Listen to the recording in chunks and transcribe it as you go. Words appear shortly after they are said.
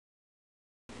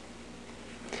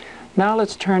Now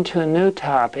let's turn to a new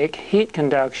topic, heat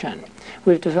conduction.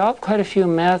 We've developed quite a few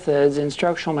methods in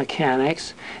structural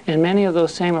mechanics, and many of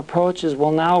those same approaches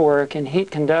will now work in heat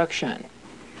conduction.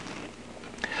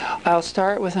 I'll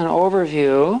start with an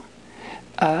overview,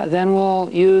 then we'll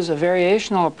use a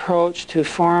variational approach to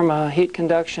form a heat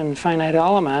conduction finite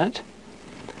element.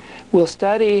 We'll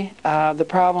study the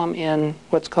problem in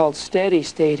what's called steady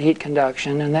state heat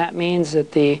conduction, and that means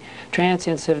that the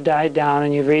transients have died down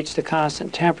and you've reached a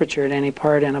constant temperature at any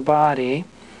part in a body.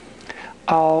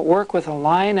 I'll work with a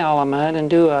line element and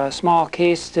do a small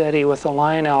case study with a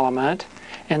line element,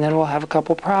 and then we'll have a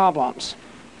couple problems.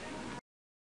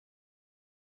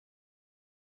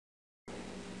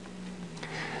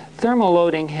 Thermal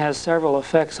loading has several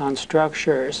effects on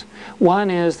structures.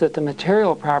 One is that the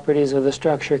material properties of the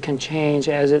structure can change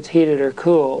as it's heated or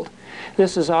cooled.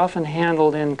 This is often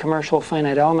handled in commercial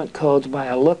finite element codes by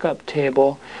a lookup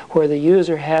table where the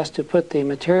user has to put the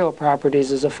material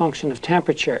properties as a function of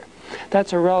temperature.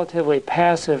 That's a relatively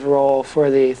passive role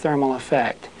for the thermal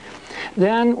effect.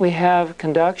 Then we have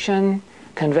conduction,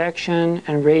 convection,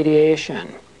 and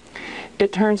radiation.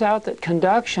 It turns out that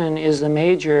conduction is the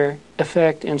major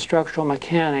effect in structural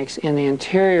mechanics in the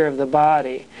interior of the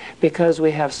body because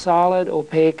we have solid,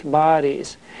 opaque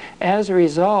bodies. As a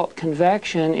result,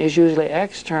 convection is usually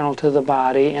external to the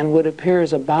body and would appear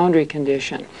as a boundary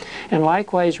condition. And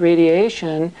likewise,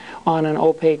 radiation on an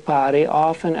opaque body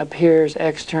often appears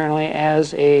externally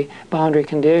as a boundary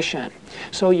condition.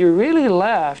 So you're really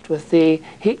left with the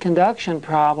heat conduction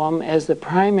problem as the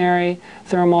primary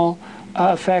thermal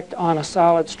effect on a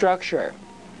solid structure.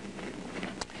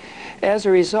 As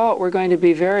a result, we're going to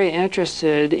be very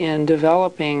interested in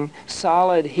developing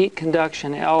solid heat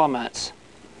conduction elements.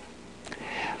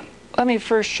 Let me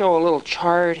first show a little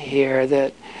chart here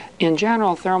that in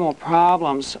general thermal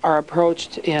problems are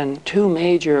approached in two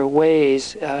major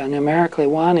ways numerically.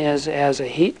 One is as a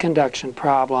heat conduction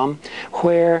problem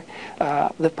where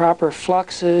the proper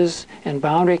fluxes and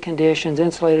boundary conditions,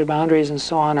 insulated boundaries and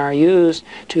so on are used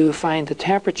to find the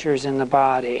temperatures in the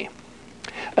body.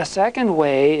 A second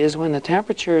way is when the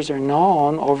temperatures are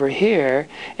known over here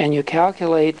and you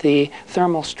calculate the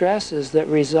thermal stresses that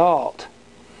result.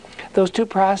 Those two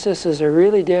processes are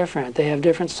really different. They have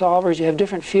different solvers. You have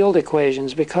different field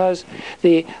equations because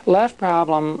the left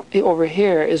problem over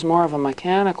here is more of a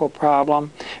mechanical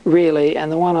problem, really,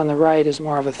 and the one on the right is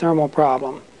more of a thermal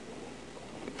problem.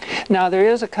 Now, there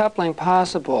is a coupling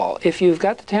possible. If you've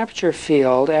got the temperature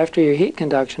field after your heat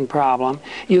conduction problem,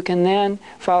 you can then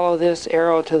follow this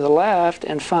arrow to the left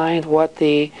and find what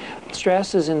the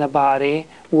stresses in the body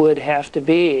would have to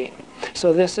be.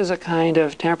 So this is a kind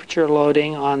of temperature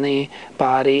loading on the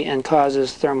body and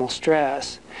causes thermal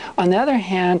stress. On the other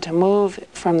hand, to move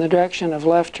from the direction of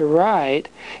left to right,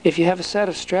 if you have a set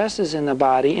of stresses in the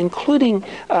body, including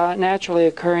naturally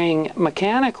occurring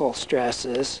mechanical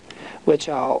stresses, which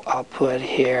I'll put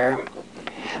here,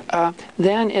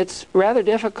 then it's rather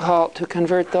difficult to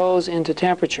convert those into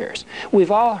temperatures. We've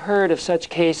all heard of such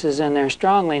cases and they're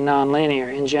strongly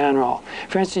nonlinear in general.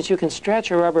 For instance, you can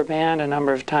stretch a rubber band a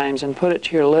number of times and put it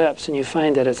to your lips and you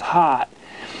find that it's hot.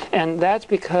 And that's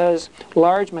because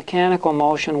large mechanical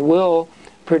motion will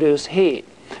produce heat.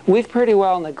 We've pretty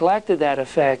well neglected that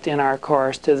effect in our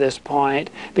course to this point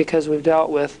because we've dealt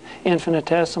with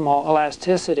infinitesimal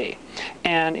elasticity.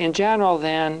 And in general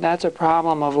then, that's a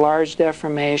problem of large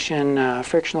deformation,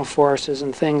 frictional forces,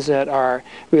 and things that are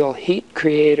real heat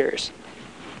creators.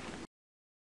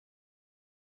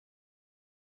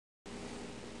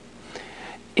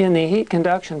 In the heat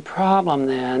conduction problem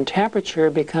then,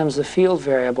 temperature becomes the field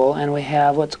variable and we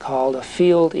have what's called a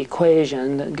field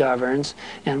equation that governs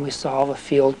and we solve a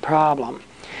field problem.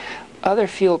 Other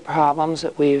field problems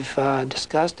that we've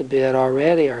discussed a bit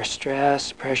already are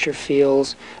stress, pressure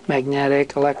fields,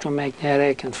 magnetic,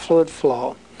 electromagnetic, and fluid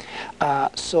flow.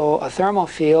 So a thermal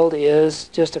field is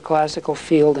just a classical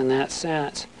field in that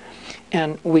sense.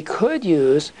 And we could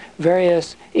use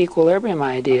various equilibrium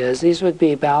ideas. These would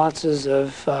be balances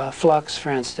of flux,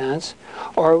 for instance,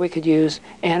 or we could use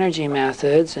energy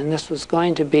methods, and this was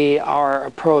going to be our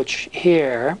approach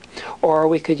here, or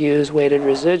we could use weighted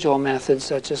residual methods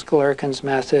such as Galerkin's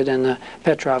method and the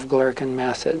Petrov-Galerkin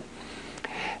method.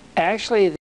 Actually,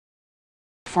 the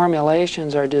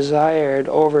formulations are desired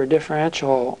over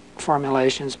differential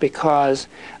formulations because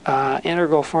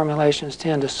integral formulations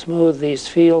tend to smooth these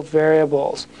field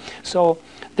variables. So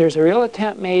there's a real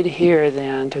attempt made here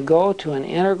then to go to an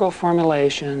integral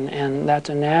formulation, and that's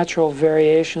a natural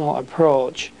variational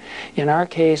approach. In our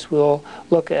case, we'll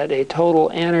look at a total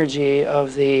energy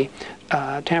of the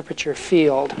temperature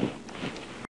field.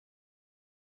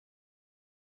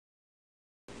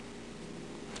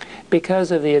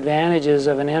 because of the advantages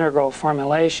of an integral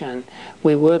formulation,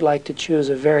 we would like to choose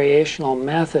a variational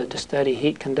method to study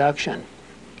heat conduction.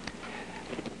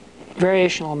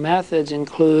 Variational methods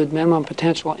include minimum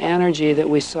potential energy that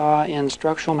we saw in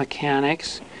structural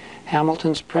mechanics,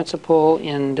 Hamilton's principle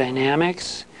in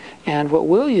dynamics, and what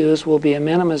we'll use will be a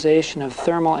minimization of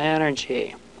thermal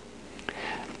energy.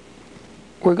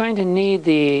 We're going to need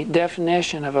the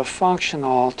definition of a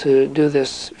functional to do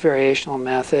this variational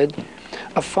method.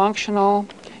 A functional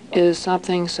is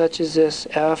something such as this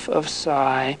f of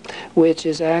psi, which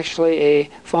is actually a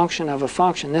function of a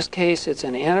function. In this case, it's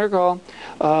an integral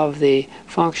of the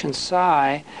function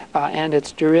psi and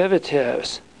its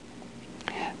derivatives.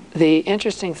 The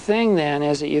interesting thing then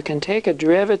is that you can take a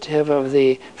derivative of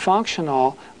the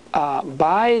functional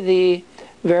by the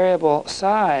variable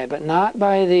psi, but not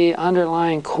by the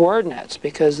underlying coordinates,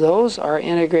 because those are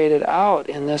integrated out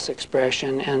in this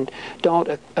expression and don't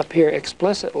appear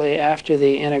explicitly after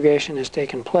the integration has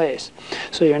taken place.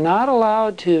 So you're not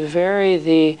allowed to vary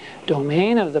the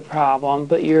domain of the problem,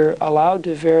 but you're allowed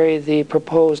to vary the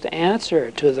proposed answer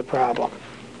to the problem.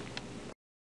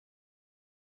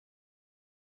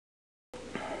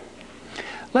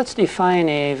 Let's define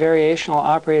a variational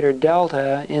operator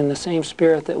delta in the same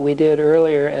spirit that we did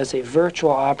earlier as a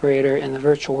virtual operator in the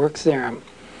virtual work theorem.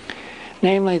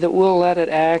 Namely, that we'll let it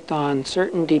act on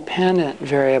certain dependent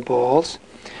variables,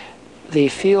 the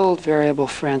field variable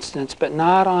for instance, but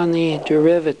not on the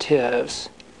derivatives.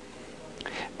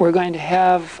 We're going to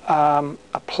have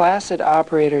a placid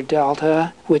operator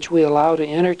delta, which we allow to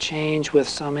interchange with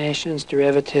summations,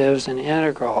 derivatives, and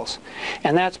integrals.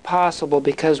 And that's possible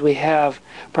because we have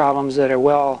problems that are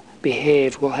well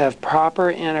behaved. We'll have proper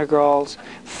integrals,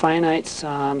 finite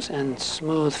sums, and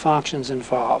smooth functions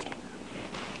involved.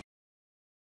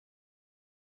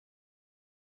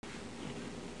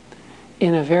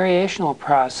 In a variational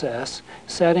process,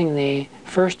 setting the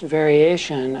first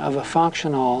variation of a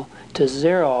functional to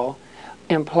 0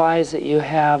 implies that you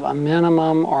have a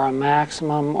minimum or a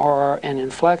maximum or an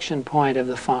inflection point of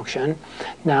the function.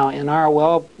 Now, in our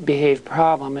well-behaved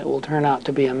problem, it will turn out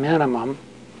to be a minimum.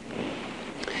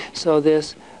 So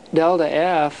this delta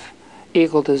f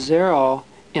equal to 0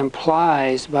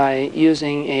 implies, by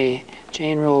using a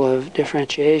chain rule of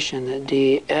differentiation, that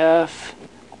df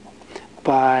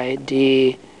by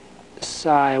d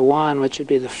psi 1, which would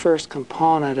be the first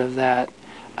component of that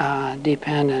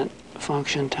dependent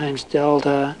function, times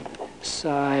delta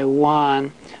psi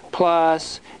 1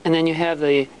 plus, and then you have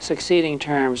the succeeding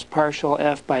terms, partial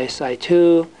f by psi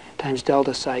 2 times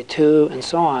delta psi 2, and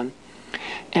so on.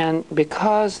 And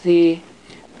because the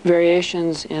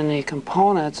variations in the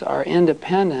components are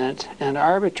independent and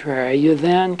arbitrary, you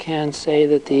then can say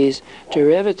that these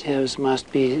derivatives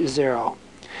must be 0.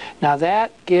 Now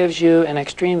that gives you an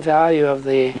extreme value of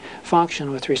the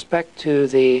function with respect to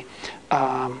the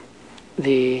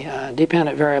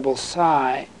dependent variable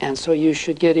psi, and so you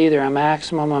should get either a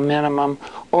maximum, a minimum,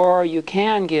 or you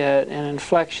can get an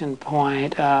inflection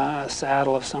point, a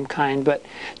saddle of some kind. But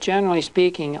generally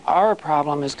speaking, our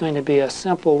problem is going to be a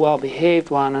simple, well-behaved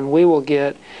one, and we will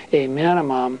get a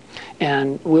minimum,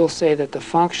 and we'll say that the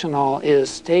functional is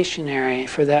stationary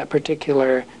for that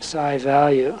particular psi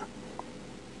value.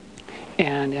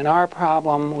 And in our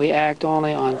problem, we act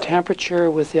only on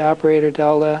temperature with the operator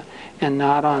delta and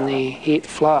not on the heat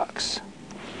flux.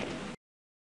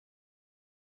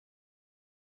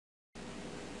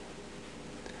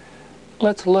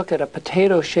 Let's look at a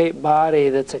potato-shaped body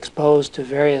that's exposed to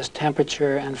various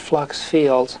temperature and flux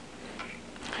fields.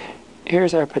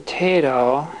 Here's our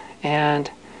potato, and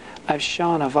I've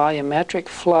shown a volumetric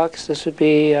flux. This would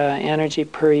be energy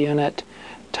per unit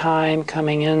time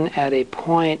coming in at a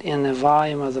point in the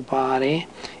volume of the body.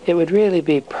 It would really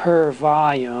be per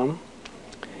volume.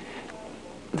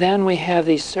 Then we have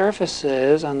these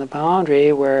surfaces on the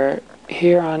boundary where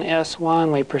here on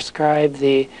S1 we prescribe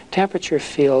the temperature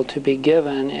field to be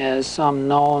given as some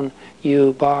known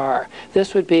U bar.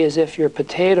 This would be as if your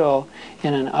potato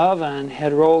in an oven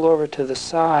had rolled over to the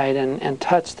side and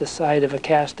touched the side of a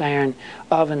cast iron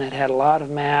oven that had a lot of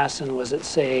mass and was at,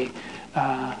 say,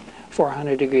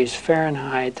 400 degrees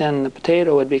Fahrenheit. Then the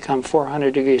potato would become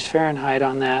 400 degrees Fahrenheit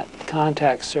on that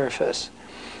contact surface.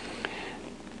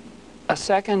 A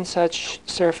second such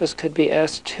surface could be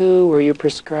S2, where you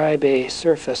prescribe a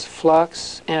surface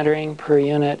flux entering per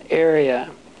unit area.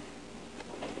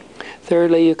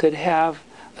 Thirdly, you could have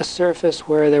a surface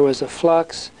where there was a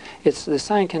flux. The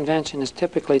sign convention is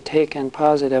typically taken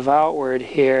positive outward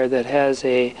here, that has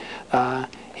a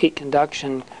heat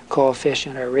conduction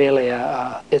coefficient, or really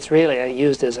it's really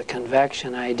used as a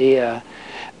convection idea.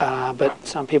 but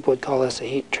some people would call this a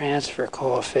heat transfer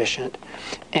coefficient.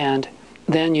 And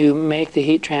then you make the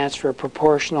heat transfer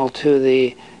proportional to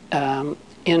the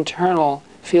internal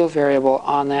field variable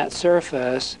on that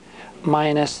surface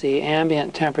minus the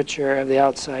ambient temperature of the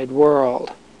outside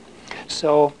world.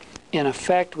 So in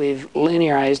effect, we've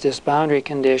linearized this boundary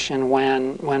condition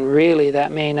when really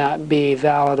that may not be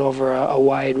valid over a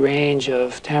wide range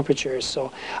of temperatures.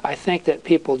 So I think that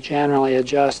people generally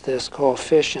adjust this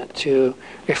coefficient to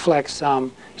reflect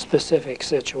some specific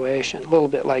situation, a little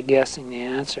bit like guessing the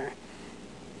answer.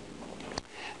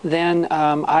 Then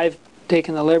I've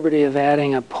taken the liberty of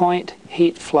adding a point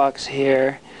heat flux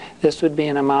here. This would be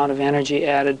an amount of energy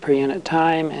added per unit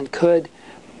time and could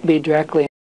be directly.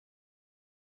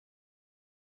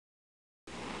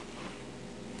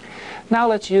 Now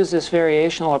let's use this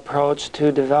variational approach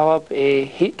to develop a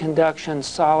heat conduction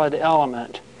solid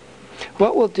element.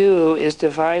 What we'll do is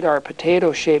divide our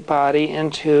potato-shaped body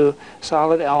into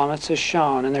solid elements as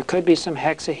shown, and there could be some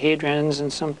hexahedrons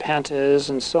and some pentas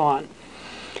and so on.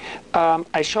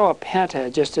 I show a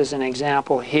penta just as an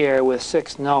example here with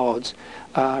 6 nodes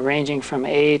ranging from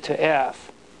A to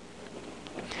F.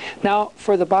 Now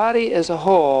for the body as a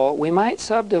whole, we might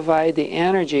subdivide the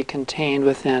energy contained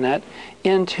within it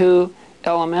into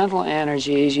elemental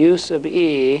energies U sub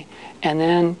E, and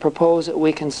then propose that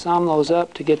we can sum those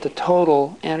up to get the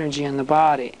total energy in the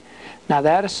body. Now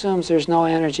that assumes there's no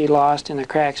energy lost in the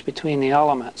cracks between the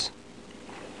elements.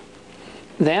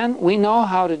 Then we know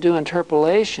how to do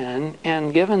interpolation,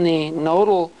 and given the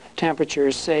nodal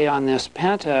temperatures, say on this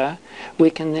penta, we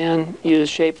can then use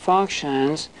shape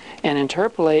functions and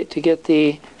interpolate to get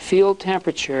the field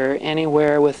temperature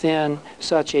anywhere within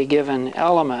such a given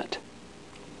element.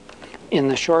 In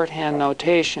the shorthand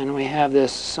notation, we have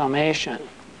this summation.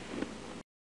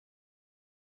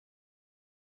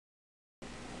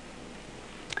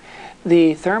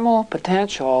 The thermal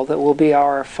potential that will be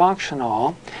our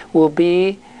functional will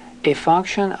be a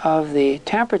function of the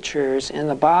temperatures in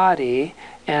the body,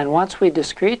 and once we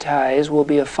discretize, will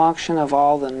be a function of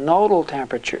all the nodal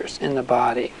temperatures in the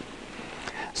body.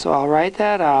 So I'll write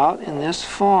that out in this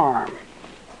form.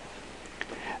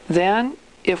 Then,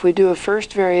 if we do a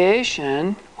first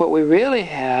variation, what we really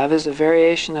have is a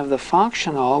variation of the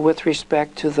functional with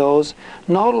respect to those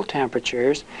nodal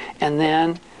temperatures, and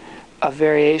then a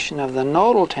variation of the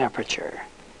nodal temperature.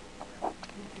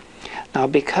 Now,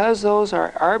 because those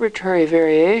are arbitrary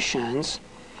variations,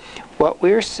 what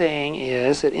we're saying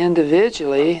is that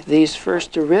individually these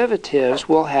first derivatives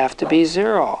will have to be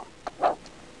 0.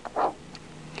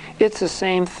 It's the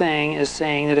same thing as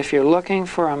saying that if you're looking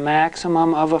for a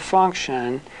maximum of a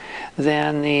function,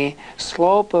 then the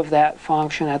slope of that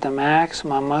function at the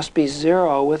maximum must be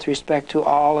 0 with respect to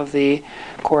all of the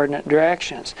coordinate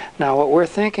directions. Now what we're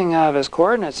thinking of as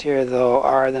coordinates here, though,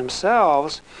 are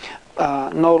themselves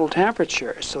nodal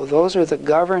temperatures. So those are the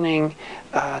governing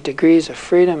degrees of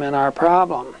freedom in our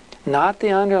problem, not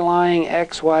the underlying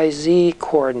x, y, z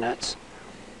coordinates.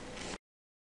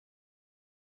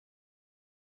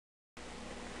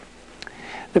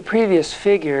 The previous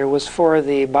figure was for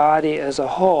the body as a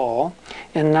whole,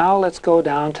 and now let's go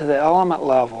down to the element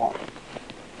level.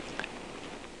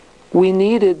 We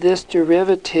needed this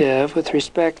derivative with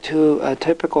respect to a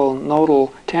typical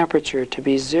nodal temperature to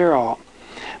be 0.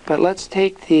 But let's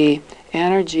take the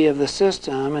energy of the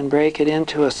system and break it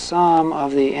into a sum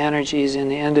of the energies in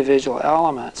the individual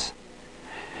elements.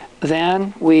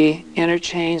 Then we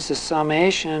interchange the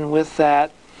summation with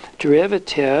that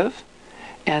derivative,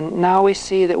 and now we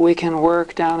see that we can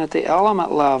work down at the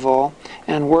element level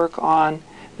and work on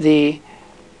the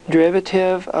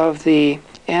derivative of the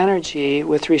energy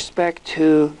with respect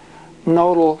to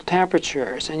nodal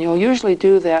temperatures. And you'll usually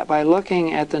do that by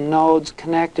looking at the nodes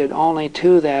connected only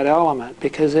to that element,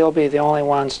 because they'll be the only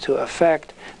ones to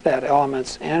affect that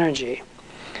element's energy.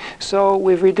 So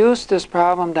we've reduced this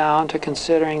problem down to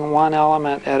considering one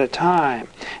element at a time,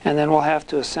 and then we'll have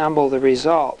to assemble the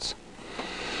results.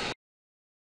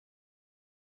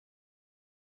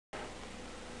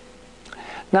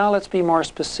 Now let's be more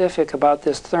specific about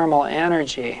this thermal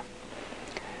energy.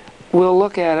 We'll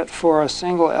look at it for a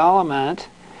single element,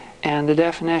 and the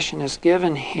definition is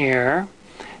given here.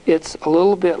 It's a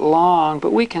little bit long,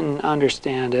 but we can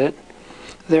understand it.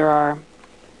 There are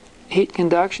heat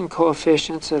conduction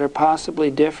coefficients that are possibly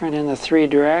different in the 3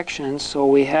 directions, so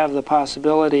we have the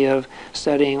possibility of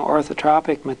studying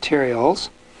orthotropic materials.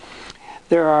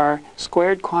 There are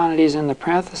squared quantities in the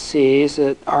parentheses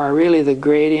that are really the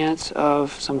gradients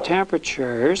of some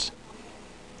temperatures,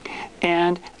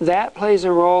 and that plays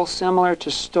a role similar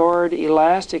to stored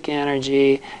elastic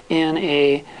energy in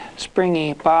a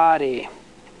springy body.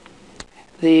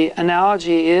 The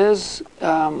analogy is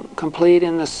complete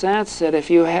in the sense that if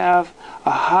you have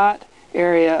a hot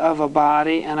area of a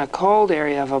body and a cold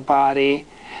area of a body,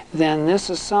 then this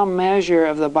is some measure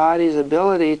of the body's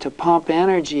ability to pump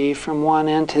energy from one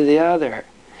end to the other.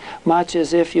 Much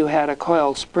as if you had a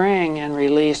coiled spring and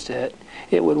released it,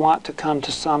 it would want to come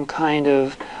to some kind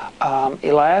of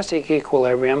elastic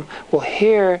equilibrium. Well,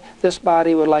 here, this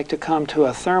body would like to come to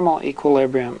a thermal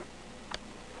equilibrium.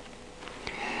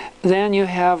 Then you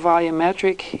have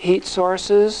volumetric heat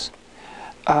sources,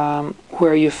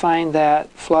 where you find that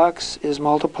flux is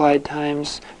multiplied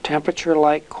times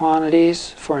temperature-like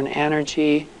quantities for an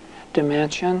energy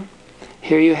dimension.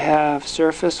 Here you have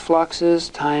surface fluxes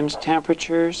times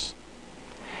temperatures.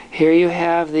 Here you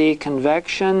have the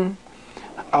convection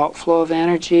outflow of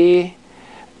energy,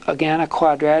 again a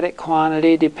quadratic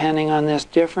quantity depending on this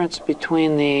difference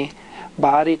between the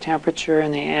body temperature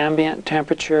and the ambient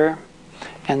temperature,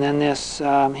 and then this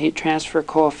heat transfer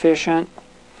coefficient.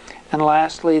 And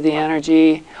lastly, the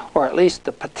energy, or at least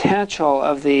the potential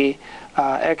of the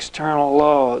external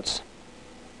loads,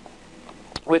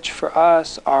 which for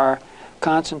us are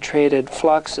concentrated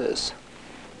fluxes.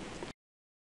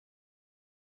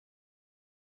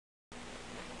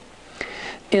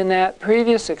 In that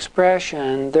previous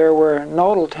expression, there were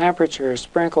nodal temperatures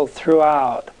sprinkled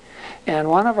throughout. And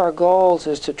one of our goals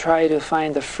is to try to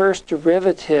find the first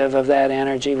derivative of that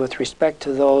energy with respect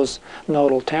to those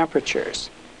nodal temperatures.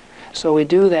 So we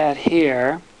do that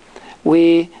here.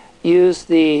 We use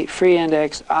the free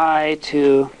index I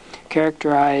to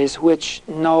characterize which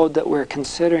node that we're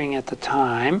considering at the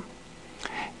time.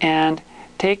 And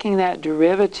taking that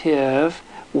derivative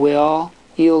will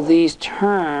yield these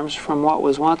terms from what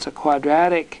was once a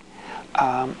quadratic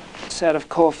set of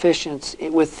coefficients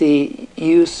with the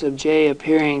u sub j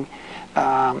appearing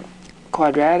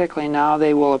quadratically. Now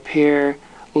they will appear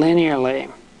linearly.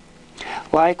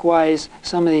 Likewise,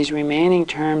 some of these remaining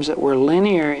terms that were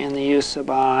linear in the u sub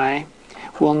I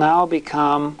will now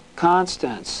become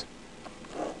constants.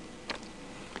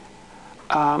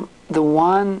 The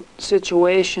one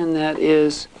situation that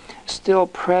is still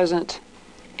present,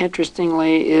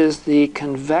 interestingly, is the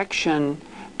convection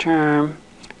term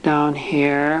down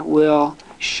here will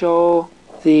show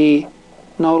the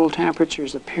nodal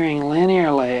temperatures appearing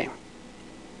linearly.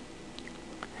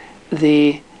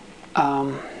 The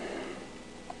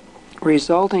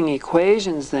resulting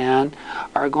equations then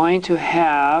are going to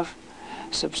have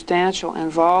substantial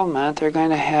involvement. They're going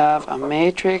to have a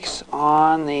matrix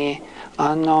on the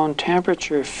unknown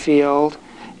temperature field,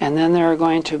 and then there are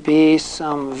going to be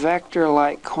some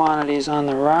vector-like quantities on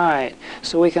the right.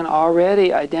 So we can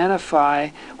already identify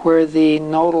where the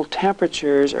nodal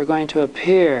temperatures are going to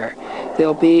appear.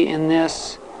 They'll be in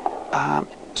this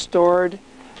stored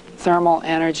thermal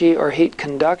energy or heat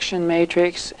conduction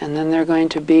matrix, and then they're going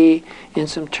to be in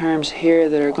some terms here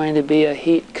that are going to be a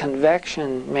heat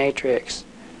convection matrix.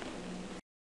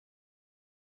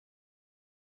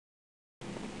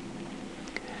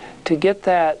 To get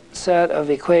that set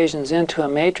of equations into a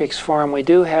matrix form, we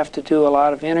do have to do a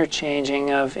lot of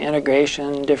interchanging of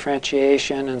integration,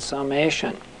 differentiation, and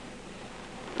summation.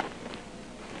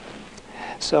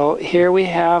 So here we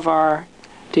have our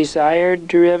desired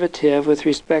derivative with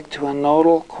respect to a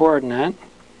nodal coordinate,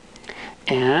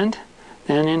 and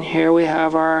then in here we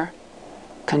have our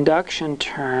conduction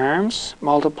terms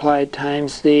multiplied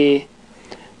times the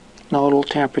nodal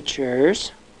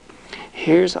temperatures.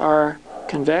 Here's our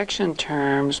convection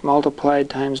terms multiplied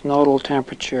times nodal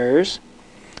temperatures,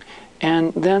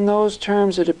 and then those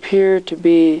terms that appear to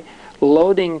be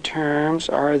loading terms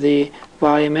are the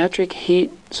volumetric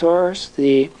heat source,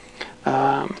 the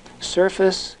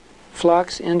surface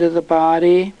flux into the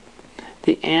body,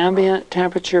 the ambient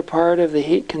temperature part of the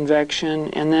heat convection,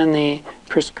 and then the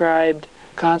prescribed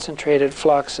concentrated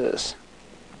fluxes.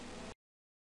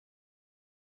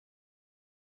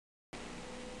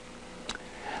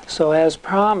 So as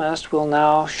promised, we'll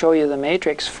now show you the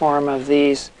matrix form of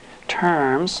these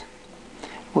terms.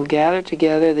 We'll gather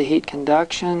together the heat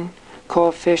conduction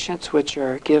coefficients, which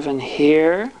are given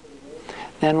here.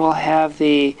 Then we'll have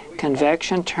the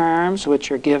convection terms,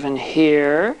 which are given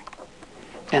here.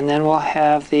 And then we'll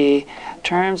have the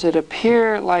terms that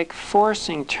appear like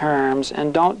forcing terms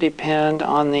and don't depend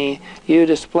on the u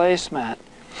displacement.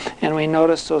 And we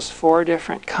notice those four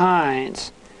different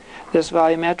kinds. This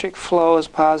volumetric flow is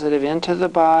positive into the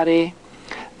body.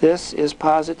 This is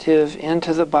positive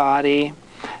into the body.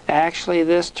 Actually,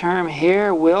 this term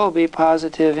here will be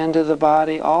positive into the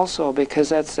body also, because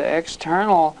that's the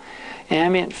external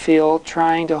ambient field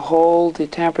trying to hold the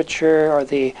temperature or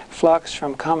the flux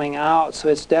from coming out, so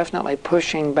it's definitely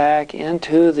pushing back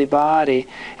into the body.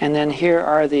 And then here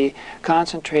are the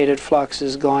concentrated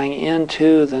fluxes going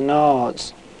into the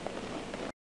nodes.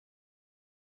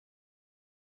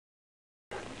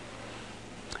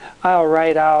 I'll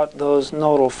write out those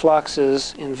nodal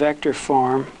fluxes in vector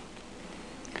form.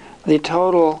 The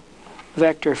total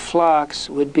vector flux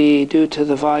would be due to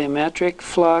the volumetric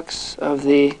flux of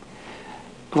the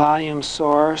volume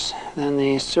source, then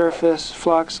the surface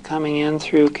flux coming in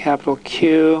through capital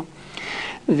Q,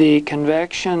 the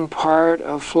convection part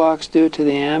of flux due to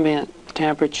the ambient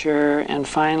temperature, and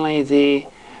finally the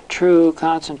true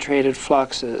concentrated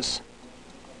fluxes.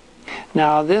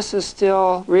 Now this is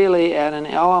still really at an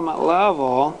element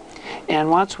level, and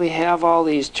once we have all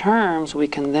these terms, we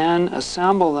can then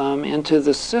assemble them into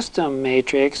the system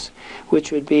matrix,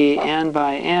 which would be n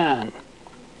by n.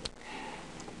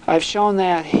 I've shown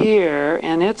that here,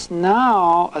 and it's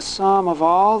now a sum of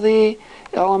all the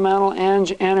elemental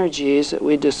energies that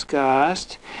we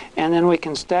discussed, and then we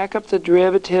can stack up the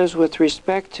derivatives with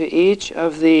respect to each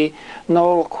of the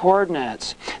nodal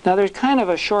coordinates. Now there's kind of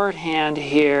a shorthand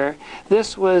here.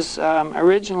 This was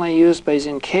originally used by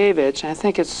Zienkiewicz. I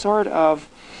think it's sort of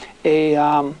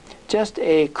a just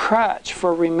a crutch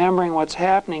for remembering what's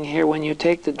happening here when you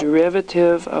take the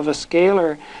derivative of a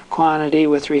scalar quantity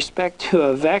with respect to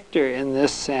a vector in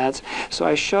this sense. So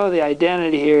I show the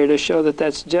identity here to show that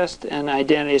that's just an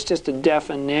identity, it's just a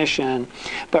definition.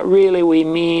 But really we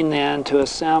mean then to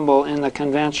assemble in the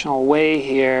conventional way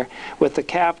here with the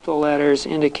capital letters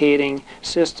indicating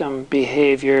system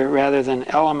behavior rather than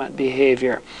element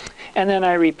behavior. And then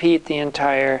I repeat the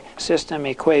entire system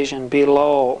equation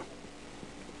below.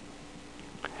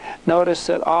 Notice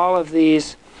that all of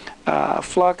these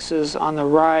fluxes on the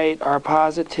right are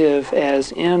positive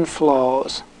as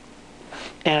inflows.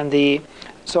 And the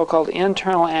so-called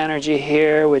internal energy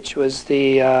here, which was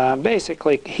the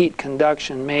basically heat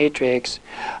conduction matrix,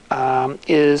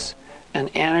 is an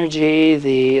energy.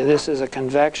 This is a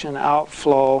convection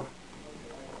outflow.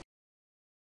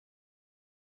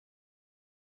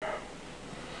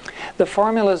 The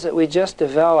formulas that we just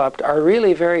developed are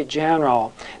really very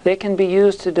general. They can be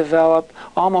used to develop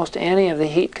almost any of the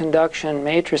heat conduction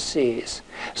matrices.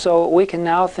 So we can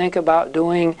now think about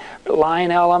doing line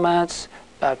elements,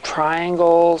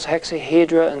 triangles,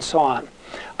 hexahedra, and so on.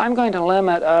 I'm going to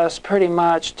limit us pretty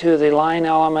much to the line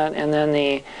element and then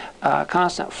the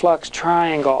constant flux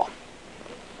triangle.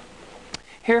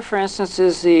 Here, for instance,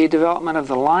 is the development of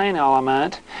the line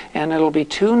element, and it'll be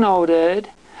two-noded.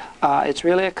 It's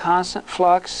really a constant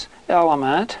flux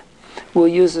element. We'll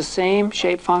use the same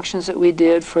shape functions that we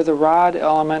did for the rod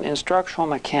element in structural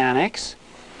mechanics.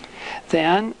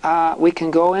 Then we can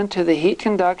go into the heat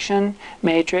conduction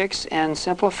matrix and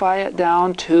simplify it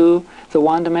down to the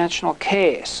one-dimensional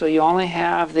case. So you only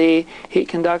have the heat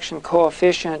conduction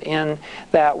coefficient in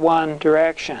that one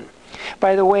direction.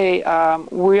 By the way,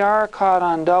 we are caught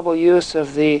on double use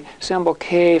of the symbol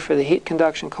K for the heat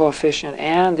conduction coefficient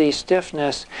and the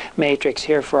stiffness matrix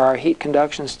here for our heat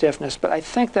conduction stiffness, but I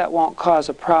think that won't cause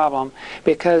a problem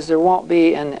because there won't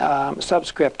be an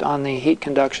subscript on the heat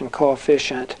conduction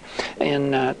coefficient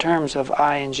in terms of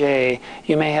I and J.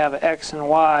 You may have X and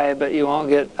Y, but you won't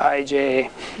get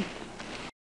IJ.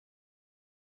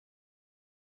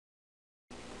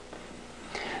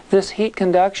 This heat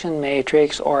conduction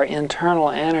matrix, or internal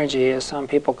energy as some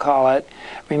people call it,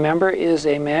 remember, is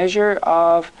a measure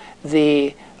of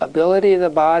the ability of the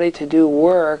body to do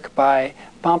work by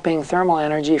pumping thermal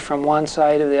energy from one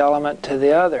side of the element to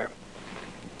the other.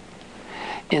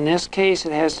 In this case,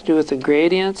 it has to do with the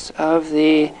gradients of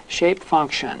the shape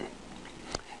function.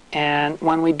 And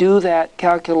when we do that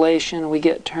calculation, we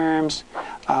get terms,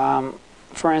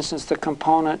 for instance, the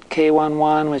component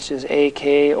K11, which is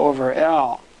AK over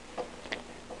L.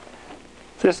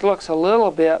 This looks a little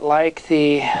bit like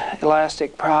the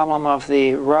elastic problem of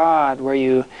the rod, where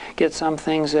you get some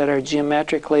things that are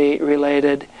geometrically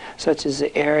related, such as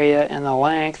the area and the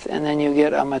length, and then you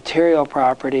get a material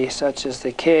property, such as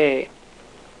the K.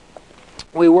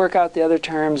 We work out the other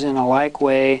terms in a like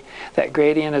way. That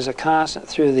gradient is a constant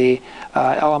through the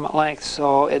element length,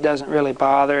 so it doesn't really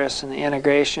bother us, and the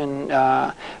integration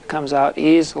comes out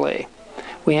easily.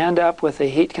 We end up with a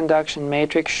heat conduction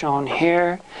matrix shown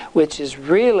here, which is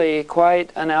really quite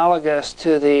analogous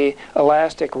to the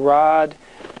elastic rod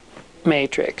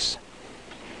matrix.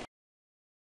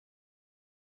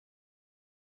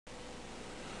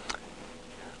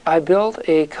 I built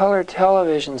a color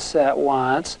television set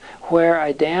once where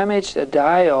I damaged a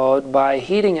diode by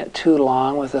heating it too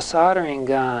long with a soldering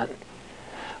gun.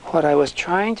 what I was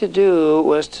trying to do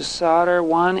was to solder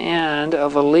one end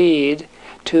of a lead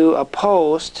to a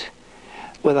post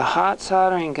with a hot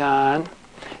soldering gun,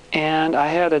 and I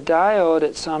had a diode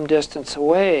at some distance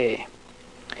away.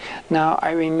 Now,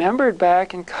 I remembered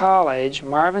back in college,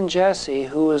 Marvin Jesse,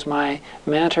 who was my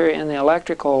mentor in the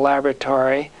electrical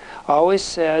laboratory, always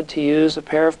said to use a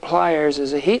pair of pliers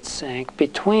as a heat sink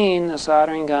between the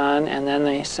soldering gun and then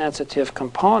the sensitive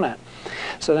component.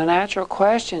 So the natural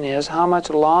question is, how much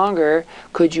longer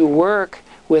could you work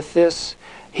with this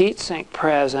heat sink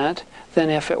present than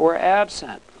if it were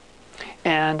absent?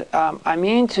 And I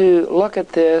mean to look at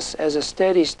this as a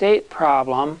steady state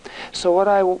problem. So what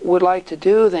I would like to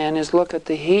do then is look at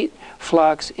the heat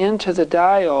flux into the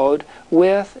diode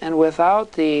with and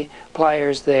without the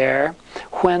pliers there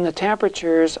when the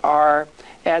temperatures are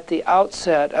at the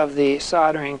outset of the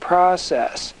soldering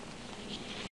process.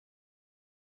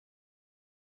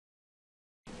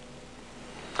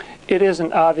 It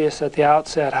isn't obvious at the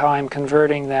outset how I'm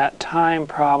converting that time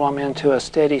problem into a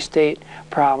steady state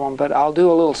problem, but I'll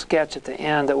do a little sketch at the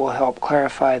end that will help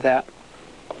clarify that.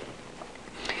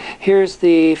 Here's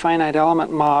the finite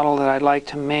element model that I'd like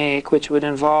to make, which would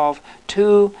involve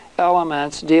two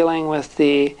elements dealing with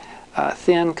the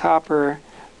thin copper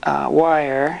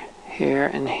wire here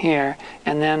and here,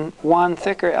 and then one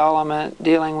thicker element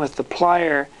dealing with the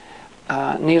plier,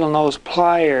 needle nose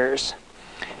pliers.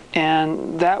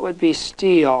 And that would be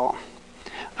steel.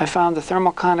 I found the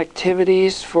thermal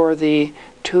conductivities for the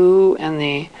two and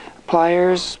the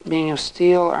pliers, being of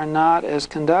steel, are not as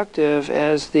conductive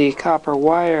as the copper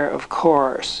wire, of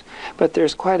course, but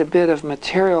there's quite a bit of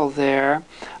material there.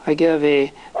 I give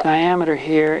a diameter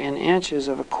here in inches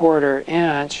of 1/4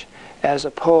 inch as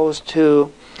opposed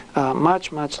to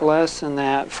much less than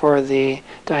that for the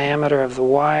diameter of the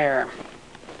wire.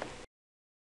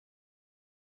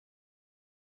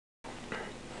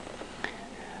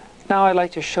 Now I'd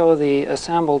like to show the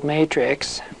assembled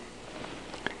matrix.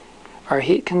 Our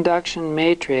heat conduction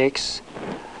matrix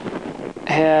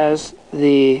has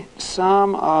the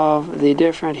sum of the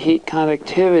different heat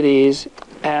conductivities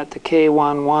at the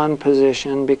K11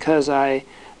 position, because I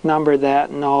numbered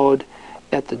that node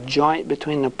at the joint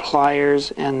between the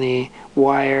pliers and the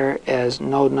wire as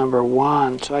node number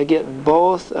 1. So I get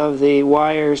both of the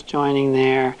wires joining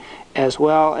there as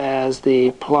well as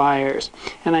the pliers.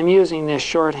 And I'm using this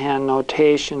shorthand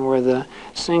notation where the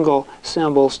single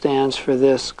symbol stands for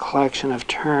this collection of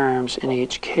terms in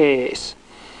each case.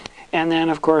 And then,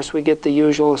 of course, we get the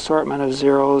usual assortment of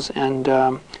zeros and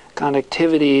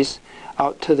conductivities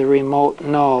out to the remote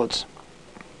nodes.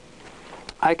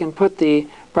 I can put the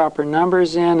proper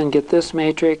numbers in and get this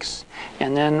matrix,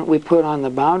 and then we put on the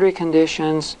boundary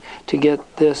conditions to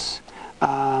get this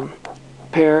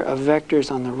pair of vectors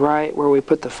on the right, where we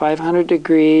put the 500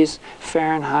 degrees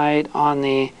Fahrenheit on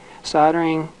the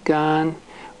soldering gun.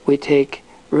 We take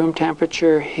room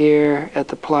temperature here at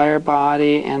the plier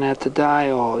body and at the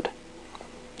diode.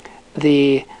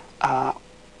 The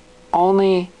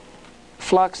only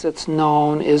flux that's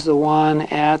known is the one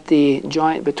at the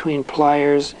joint between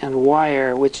pliers and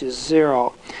wire, which is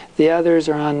 0. The others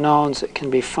are unknowns that can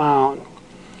be found.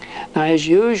 Now, as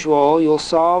usual, you'll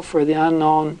solve for the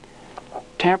unknown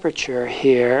temperature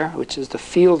here, which is the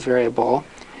field variable,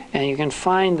 and you can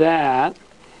find that,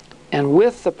 and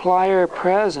with the plier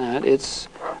present it's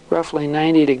roughly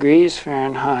 90 degrees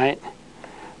Fahrenheit,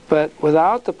 but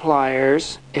without the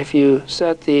pliers, if you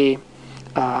set the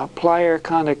plier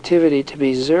conductivity to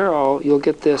be 0, you'll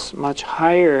get this much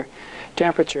higher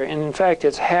temperature, and in fact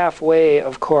it's halfway,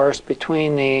 of course,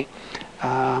 between the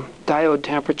diode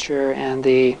temperature and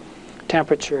the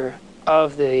temperature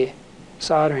of the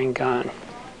soldering gun.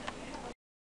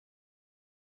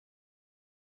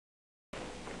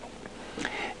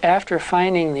 After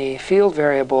finding the field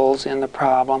variables in the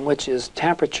problem, which is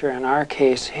temperature in our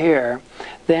case here,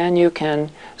 then you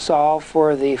can solve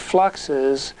for the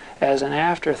fluxes as an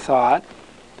afterthought.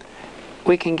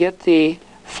 We can get the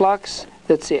flux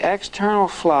that's the external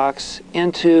flux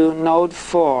into node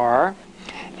 4,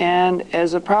 and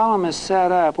as the problem is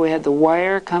set up, we had the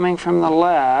wire coming from the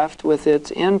left with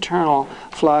its internal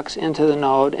flux into the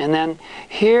node, and then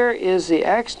here is the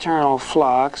external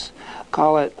flux,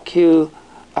 call it Q.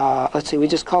 Let's see, we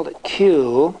just called it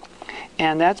Q,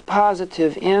 and that's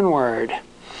positive inward.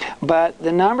 But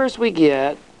the numbers we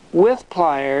get with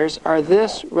pliers are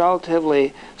this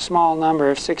relatively small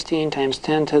number of 16 times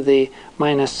 10 to the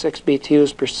minus 6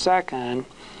 BTUs per second,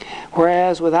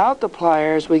 whereas without the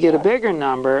pliers we get a bigger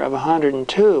number of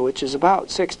 102, which is about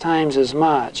 6 times as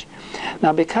much.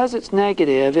 Now, because it's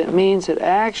negative, it means that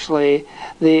actually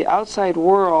the outside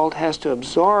world has to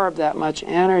absorb that much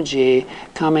energy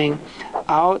coming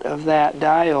out of that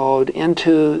diode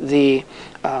into the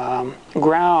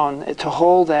ground to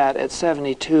hold that at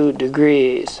 72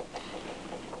 degrees.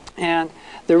 And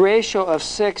the ratio of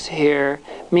 6 here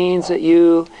means that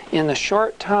you, in the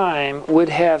short time, would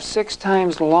have 6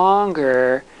 times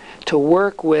longer to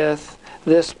work with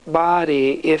this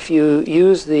body if you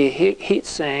use the heat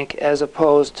sink as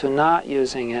opposed to not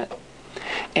using it.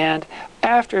 And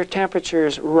after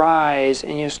temperatures rise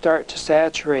and you start to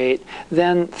saturate,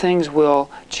 then things will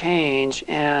change,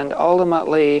 and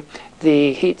ultimately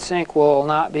the heat sink will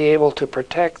not be able to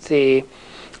protect the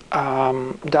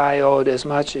diode as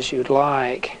much as you'd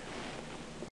like.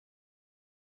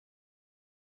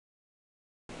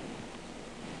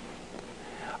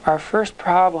 Our first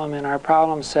problem in our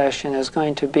problem session is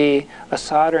going to be a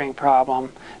soldering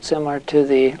problem similar to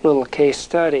the little case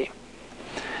study.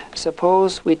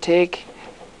 Suppose we take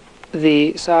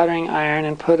the soldering iron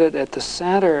and put it at the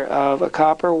center of a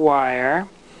copper wire.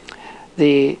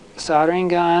 The soldering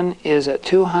gun is at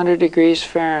 200 degrees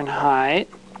Fahrenheit,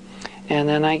 and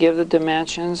then I give the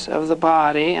dimensions of the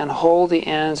body and hold the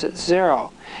ends at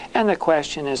 0. And the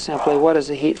question is simply, what is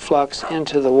the heat flux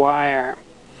into the wire?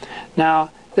 Now,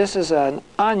 this is an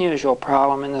unusual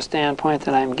problem in the standpoint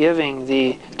that I'm giving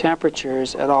the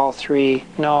temperatures at all 3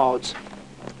 nodes.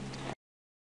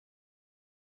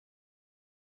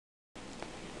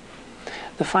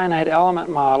 The finite element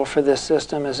model for this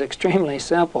system is extremely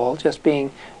simple, just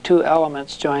being 2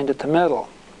 elements joined at the middle.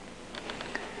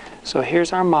 So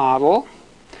here's our model.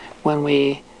 When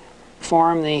we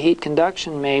form the heat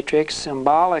conduction matrix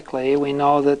symbolically, we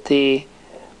know that the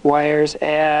wires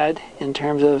add in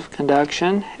terms of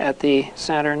conduction at the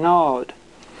center node.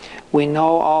 We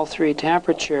know all 3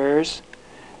 temperatures.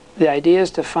 The idea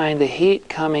is to find the heat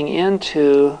coming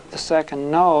into the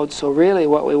second node, so really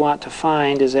what we want to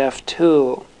find is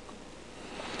F2.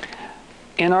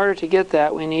 In order to get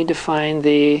that, we need to find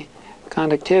the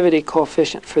conductivity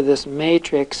coefficient for this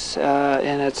matrix,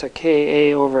 and it's a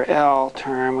Ka over L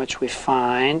term, which we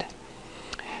find.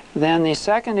 Then the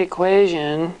second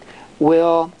equation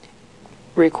will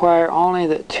require only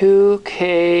that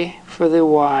 2K for the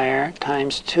wire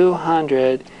times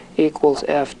 200 equals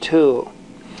F2.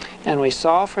 And we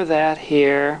solve for that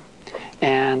here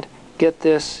and get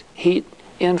this heat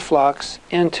influx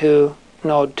into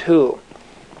node 2.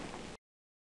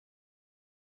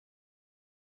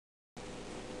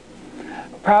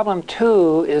 Problem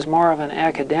 2 is more of an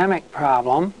academic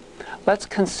problem. Let's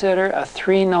consider a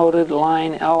 3-noded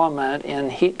line element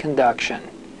in heat conduction.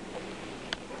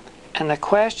 And the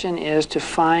question is to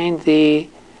find the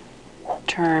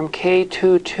term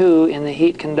K22 in the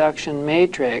heat conduction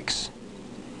matrix.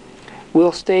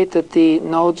 We'll state that the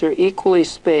nodes are equally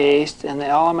spaced and the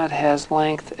element has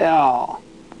length L.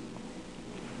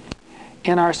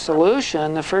 In our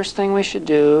solution, the first thing we should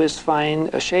do is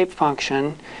find a shape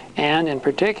function, and in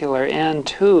particular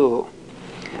N2.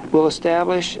 We'll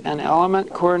establish an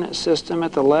element coordinate system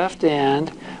at the left end,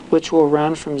 which will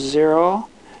run from 0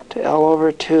 to L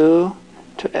over 2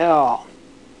 to L.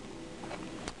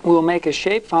 We'll make a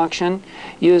shape function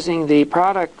using the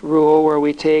product rule, where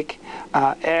we take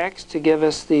x to give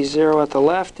us the 0 at the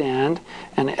left end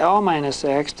and L minus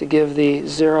x to give the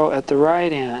 0 at the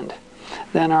right end.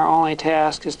 Then our only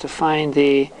task is to find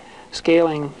the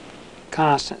scaling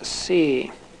constant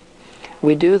c.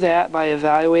 We do that by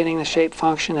evaluating the shape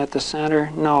function at the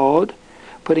center node,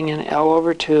 putting in L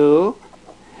over 2,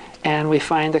 and we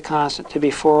find the constant to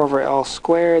be 4 over L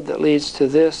squared that leads to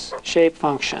this shape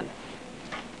function.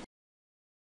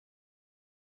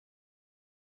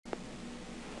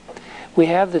 We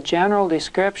have the general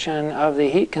description of the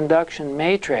heat conduction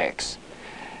matrix,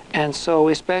 and so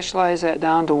we specialize that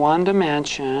down to 1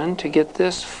 dimension to get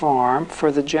this form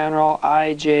for the general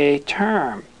IJ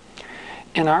term.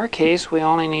 In our case, we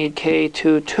only need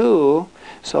K22,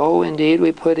 so indeed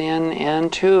we put in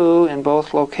N2 in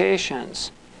both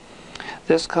locations.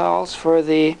 This calls for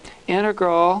the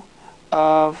integral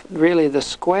of really the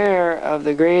square of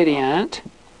the gradient,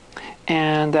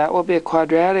 and that will be a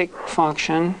quadratic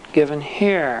function given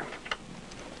here.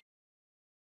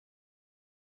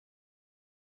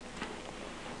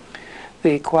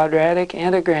 The quadratic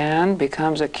integrand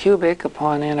becomes a cubic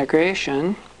upon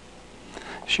integration,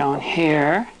 shown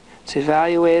here. It's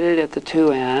evaluated at the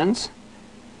 2 ends,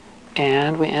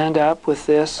 and we end up with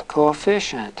this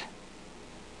coefficient.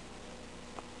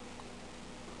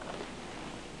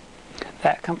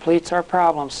 That completes our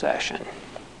problem session.